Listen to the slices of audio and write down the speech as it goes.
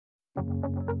Have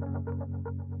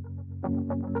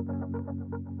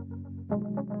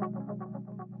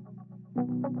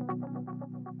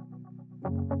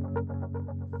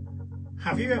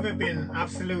you ever been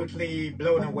absolutely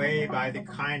blown away by the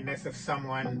kindness of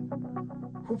someone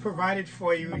who provided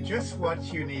for you just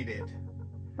what you needed?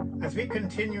 As we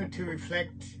continue to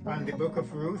reflect on the book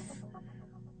of Ruth,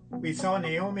 we saw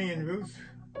Naomi and Ruth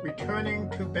returning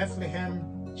to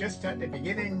Bethlehem just at the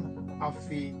beginning of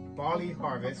the barley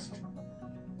harvest.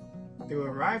 They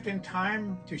arrived in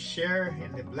time to share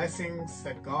in the blessings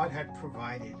that God had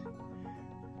provided.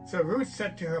 So Ruth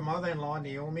said to her mother-in-law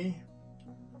Naomi,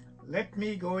 "Let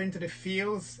me go into the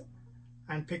fields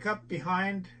and pick up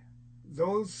behind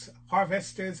those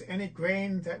harvesters any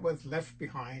grain that was left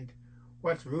behind."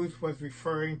 What Ruth was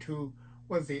referring to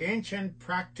was the ancient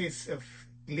practice of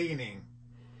gleaning.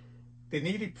 The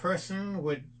needy person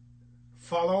would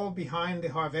follow behind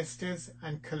the harvesters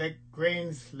and collect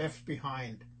grains left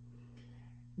behind.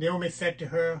 Naomi said to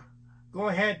her, "Go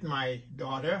ahead, my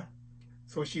daughter."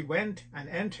 So she went and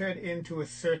entered into a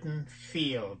certain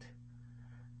field.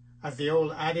 As the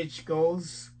old adage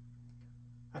goes,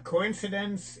 a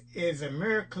coincidence is a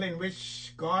miracle in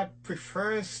which God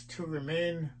prefers to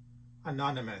remain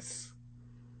anonymous.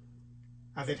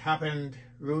 As it happened,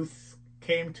 Ruth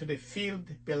came to the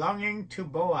field belonging to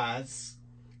Boaz,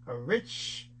 a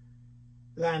rich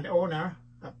landowner,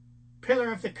 a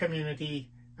pillar of the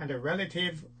community, and a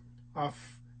relative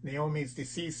of Naomi's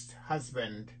deceased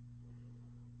husband.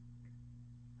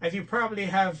 As you probably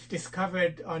have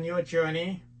discovered on your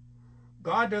journey,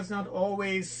 God does not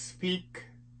always speak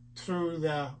through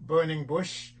the burning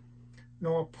bush,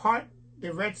 nor part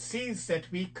the Red Seas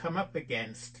that we come up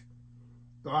against.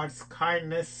 God's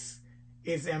kindness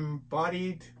is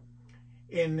embodied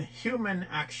in human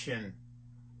action.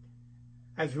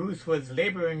 As Ruth was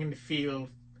laboring in the field,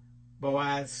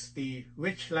 Boaz, the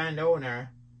rich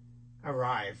landowner,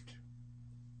 arrived.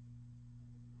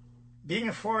 Being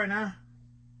a foreigner,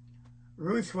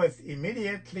 Ruth was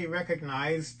immediately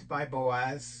recognized by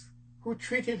Boaz, who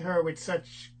treated her with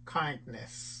such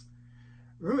kindness.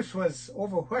 Ruth was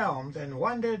overwhelmed and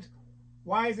wondered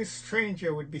why this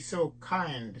stranger would be so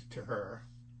kind to her.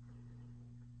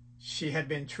 She had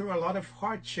been through a lot of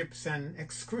hardships and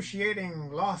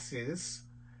excruciating losses,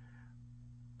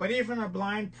 but even a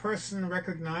blind person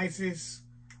recognizes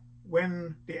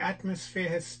when the atmosphere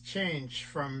has changed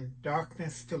from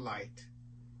darkness to light.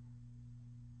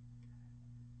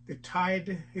 The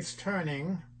tide is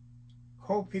turning,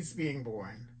 hope is being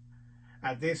born.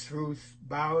 At this, Ruth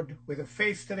bowed with her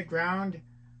face to the ground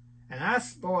and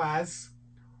asked Boaz,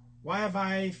 "Why have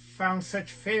I found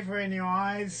such favor in your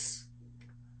eyes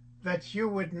that you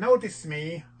would notice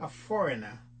me, a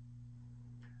foreigner?"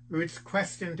 Ruth's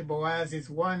question to Boaz is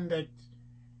one that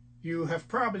you have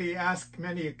probably asked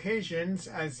many occasions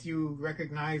as you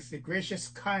recognize the gracious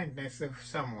kindness of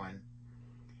someone.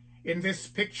 In this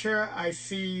picture, I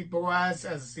see Boaz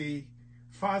as the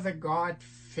Father God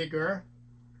figure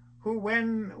who,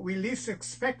 when we least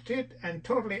expect it and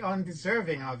totally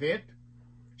undeserving of it,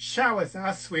 showers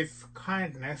us with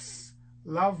kindness,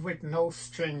 love with no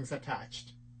strings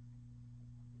attached.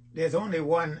 There's only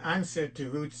one answer to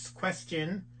Ruth's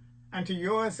question and to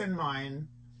yours and mine.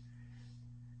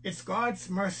 It's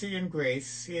God's mercy and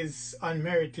grace, His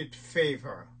unmerited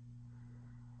favor.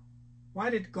 Why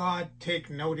did God take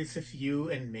notice of you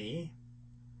and me?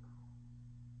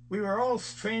 We were all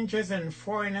strangers and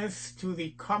foreigners to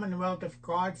the commonwealth of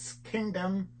God's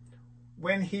kingdom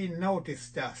when He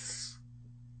noticed us.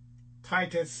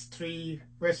 Titus 3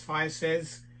 verse 5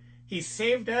 says, "He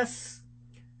saved us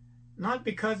not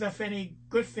because of any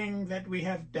good thing that we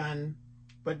have done,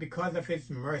 but because of His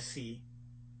mercy."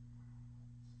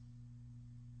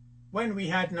 When we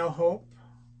had no hope,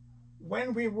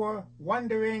 when we were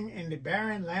wandering in the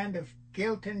barren land of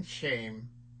guilt and shame,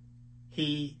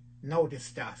 He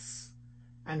noticed us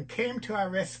and came to our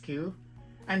rescue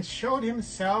and showed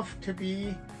Himself to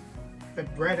be the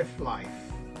bread of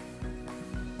life.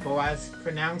 Boaz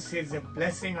pronounces a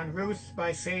blessing on Ruth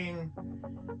by saying,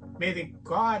 "May the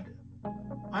God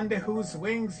under whose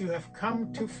wings you have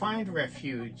come to find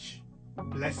refuge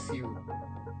bless you."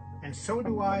 And so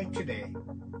do I today.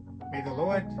 May the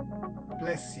Lord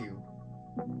bless you.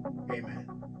 Amen.